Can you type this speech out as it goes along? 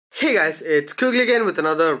Hey guys, it's Kugli again with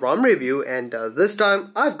another ROM review, and this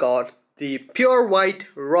time I've got the pure white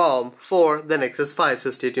ROM for the Nexus 5,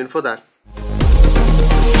 so stay tuned for that.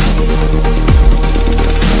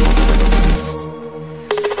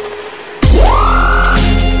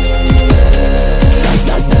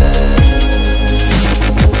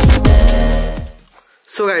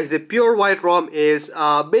 So guys, the pure white ROM is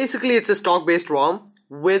basically it's a stock based ROM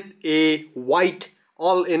with a white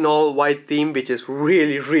all-in-all white theme, which is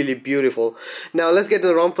really beautiful. Now let's get to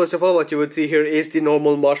the ROM. First of all, what you would see here is the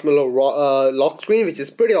normal marshmallow lock screen, which is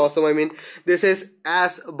pretty awesome. I mean, this is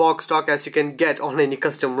as box stock as you can get on any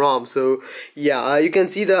custom ROM. So yeah, you can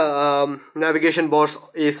see the navigation bar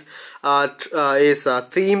is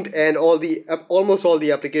themed, and almost all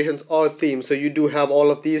the applications are themed. So you do have all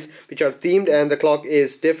of these which are themed, and the clock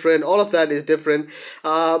is different. All of that is different.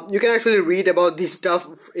 You can actually read about this stuff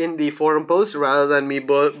in the forum post rather than me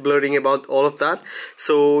blurting about all of that.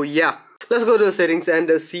 So yeah, let's go to the settings and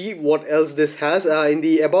see what else this has. In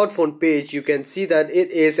the about phone page, you can see that it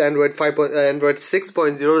is Android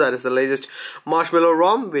 6.0. That is the latest marshmallow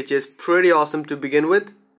ROM, which is pretty awesome to begin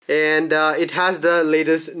with. And it has the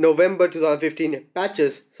latest November 2015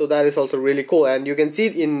 patches, so that is also really cool. And you can see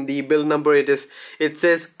it in the build number, it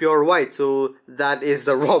says pure white, so that is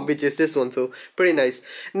the ROM, which is this one. So pretty nice.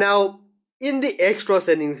 Now in the extra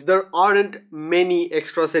settings, there aren't many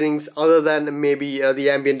extra settings other than maybe the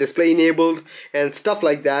ambient display enabled and stuff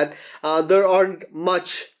like that. There aren't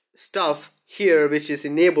much stuff here which is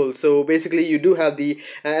enabled. So basically you do have the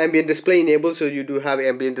ambient display enabled, so you do have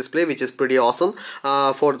ambient display, which is pretty awesome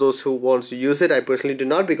for those who wants to use it. I personally do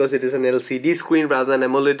not, because it is an LCD screen rather than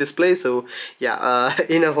AMOLED display. So yeah,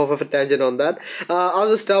 enough of a tangent on that.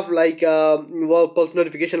 Other stuff like well, pulse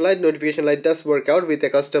notification light does work out with a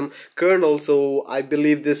custom kernel, so I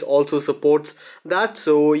believe this also supports that.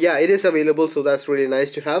 So yeah, it is available, so that's really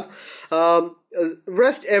nice to have.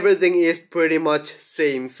 Rest everything is pretty much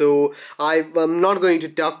same, so I'm not going to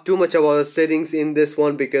talk too much about the settings in this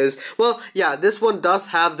one, because well, yeah, this one does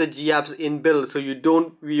have the GApps inbuilt, so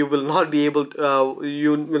you will not be able to,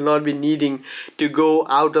 you will not be needing to go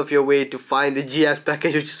out of your way to find a GApps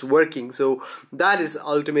package which is working. So that is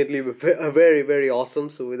ultimately very awesome.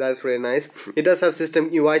 So that's really nice. It does have system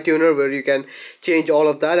UI tuner where you can change all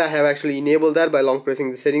of that. I have actually enabled that by long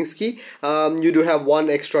pressing the settings key. You do have one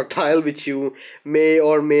extra tile which you may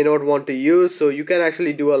or may not want to use, so you can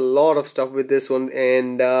actually do a lot of stuff with this one.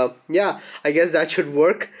 And yeah, I guess that should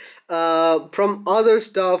work. From other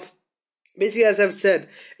stuff, basically, as I've said,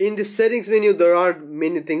 in the settings menu there are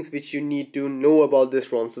many things which you need to know about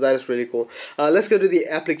this ROM, so that is really cool. Let's go to the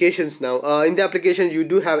applications now. In the application you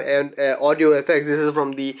do have an audio effects. This is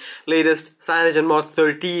from the latest CyanogenMod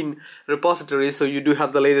 13 repository, so you do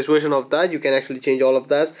have the latest version of that. You can actually change all of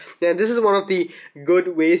that, and this is one of the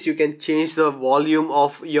good ways you can change the volume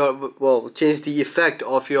of your, well, change the effect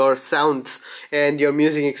of your sounds and your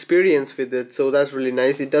music experience with it. So that's really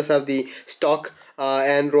nice. It does have the stock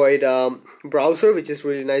Android browser, which is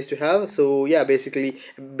really nice to have. So yeah, basically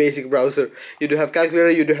basic browser. You do have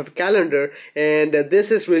calculator, you do have calendar, and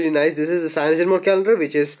this is really nice. This is the CyanogenMod calendar,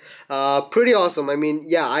 which is pretty awesome. I mean,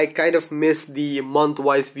 yeah, I kind of miss the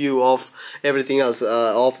month-wise view of everything else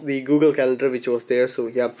of the Google Calendar which was there. So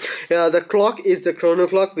yeah, the clock is the chrono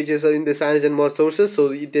clock, which is in the CyanogenMod sources,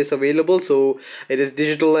 so it is available. So it is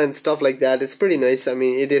digital and stuff like that. It's pretty nice. I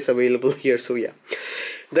mean, it is available here. So yeah.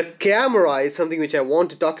 The camera is something which I want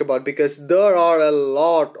to talk about, because there are a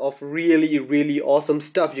lot of really awesome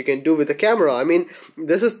stuff you can do with the camera. I mean,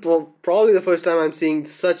 this is probably the first time I'm seeing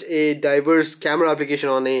such a diverse camera application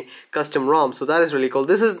on a custom ROM, so that is really cool.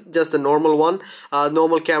 This is just the normal one,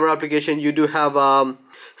 normal camera application. You do have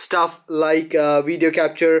stuff like video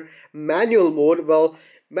capture, manual mode. Well,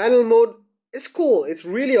 manual mode, it's cool. It's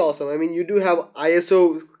really awesome. I mean, you do have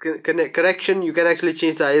ISO correction. You can actually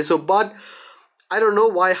change the ISO, but I don't know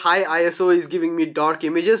why high ISO is giving me dark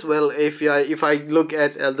images. Well, if I look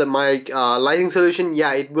at my lighting solution,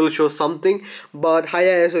 yeah, it will show something, but high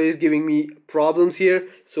ISO is giving me problems here.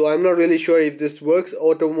 So I'm not really sure if this works.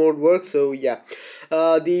 Auto mode works. So yeah,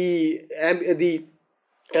 well,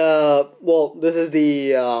 this is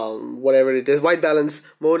the whatever it is, white balance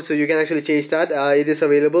mode, so you can actually change that. It is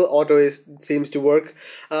available. Auto seems to work.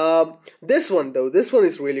 This one though, this one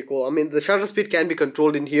is really cool. I mean, the shutter speed can be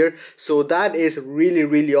controlled in here, so that is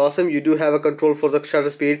really awesome. You do have a control for the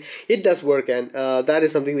shutter speed. It does work, and that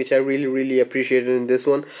is something which I really appreciated in this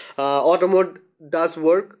one. Auto mode does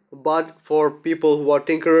work, but for people who are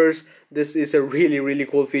tinkerers, this is a really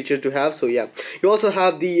cool feature to have. So yeah, you also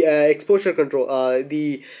have the exposure control,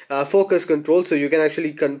 the focus control, so you can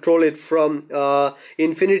actually control it from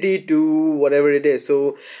infinity to whatever it is.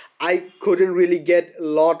 So I couldn't really get a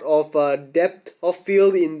lot of depth of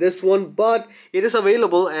field in this one, but it is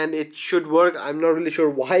available and it should work. I'm not really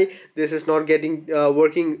sure why this is not getting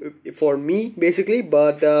working for me basically,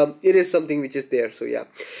 but it is something which is there. So yeah,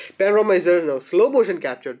 panorama is there now. Slow motion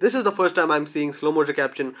capture. This is the first time I'm seeing slow motion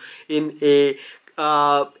capture in a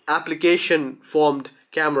application formed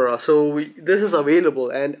camera. So this is available,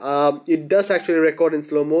 and it does actually record in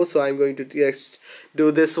slow-mo. So I'm going to just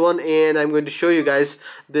do this one, and I'm going to show you guys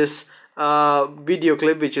this video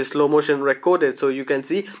clip which is slow motion recorded. So you can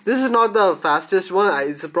see this is not the fastest one.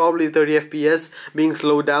 It's probably 30 fps being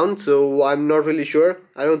slowed down, so I'm not really sure.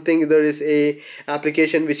 I don't think there is a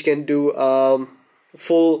application which can do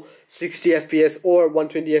full 60 fps or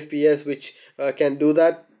 120 fps which can do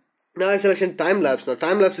that. Now I selection time-lapse. Now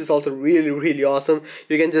time-lapse is also really awesome.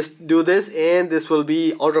 You can just do this and this will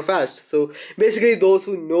be ultra fast. So basically those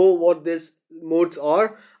who know what these modes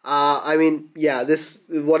are, I mean, yeah, this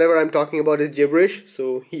whatever I'm talking about is gibberish.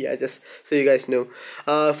 So yeah, just so you guys know.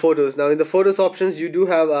 Photos. Now in the photos options, you do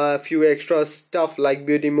have a few extra stuff like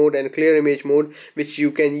beauty mode and clear image mode, which you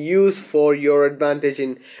can use for your advantage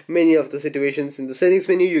in many of the situations. In the settings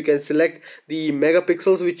menu, you can select the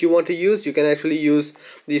megapixels which you want to use. You can actually use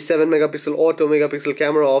the 7 megapixel or 2 megapixel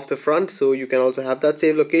camera off the front, so you can also have that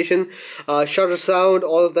save location. Shutter sound,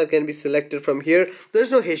 all of that can be selected from here. There's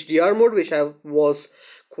no HDR mode, which I was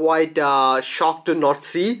quite shocked to not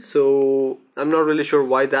see, so I'm not really sure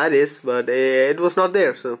why that is, but it was not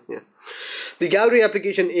there. So yeah, the gallery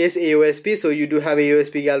application is AOSP, so you do have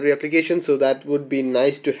AOSP gallery application, so that would be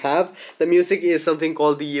nice to have. The music is something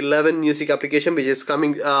called the 11 music application, which is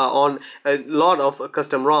coming on a lot of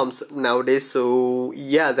custom ROMs nowadays, so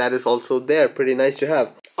yeah, that is also there. Pretty nice to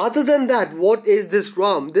have. Other than that, what is this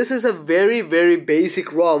ROM? This is a very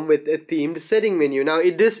basic ROM with a themed setting menu. Now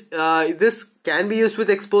this can be used with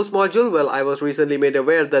expose module. Well, I was recently made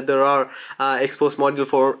aware that there are expose module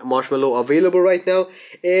for Marshmallow available right now,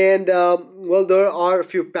 and well, there are a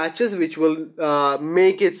few patches which will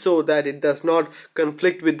make it so that it does not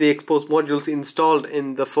conflict with the expose modules installed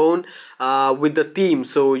in the phone with the theme,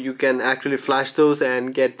 so you can actually flash those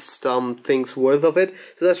and get some things worth of it.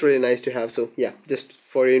 So that's really nice to have. So yeah, just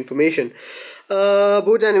for your information.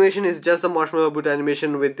 Boot animation is just the Marshmallow boot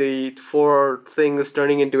animation with the 4 things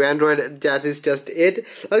turning into Android. That is just it.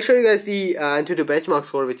 I'll show you guys the Antutu benchmark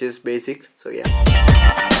score, which is basic. So yeah.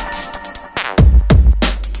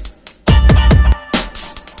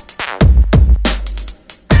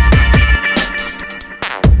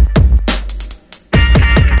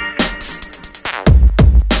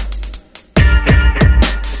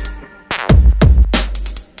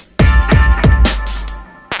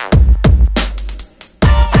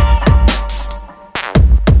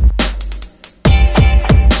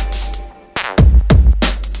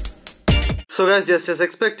 So guys, just as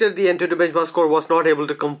expected, the Antutu benchmark score was not able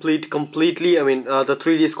to complete completely. I mean, the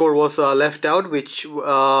 3D score was left out, which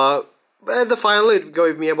at the final it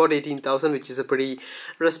gave me about 18,000, which is a pretty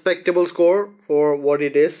respectable score for what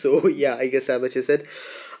it is. So yeah, I guess that much is it.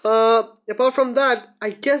 Apart from that,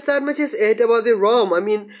 I guess that much is it about the ROM. I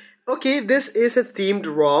mean, okay, this is a themed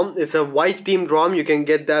ROM. It's a white themed ROM. You can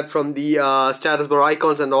get that from the status bar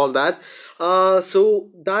icons and all that. So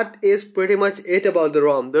that is pretty much it about the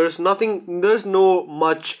ROM. There's no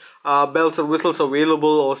much bells or whistles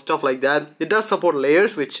available or stuff like that. It does support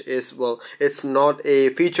layers, which is, well, it's not a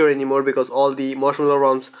feature anymore because all the Marshmallow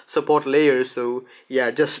ROMs support layers. So yeah,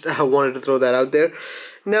 just I wanted to throw that out there.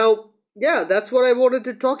 Now, yeah, that's what I wanted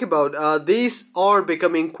to talk about. These are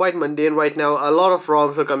becoming quite mundane right now. A lot of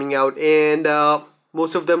ROMs are coming out, and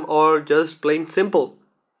most of them are just plain simple.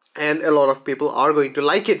 And a lot of people are going to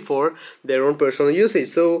like it for their own personal usage.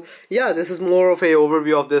 So yeah, this is more of a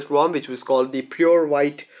overview of this ROM, which was called the Pure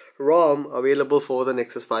White ROM, available for the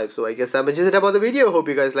Nexus 5. So I guess that much is it about the video. Hope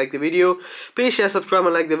you guys like the video. Please share, subscribe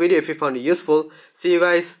and like the video if you found it useful. See you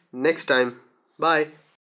guys next time. Bye.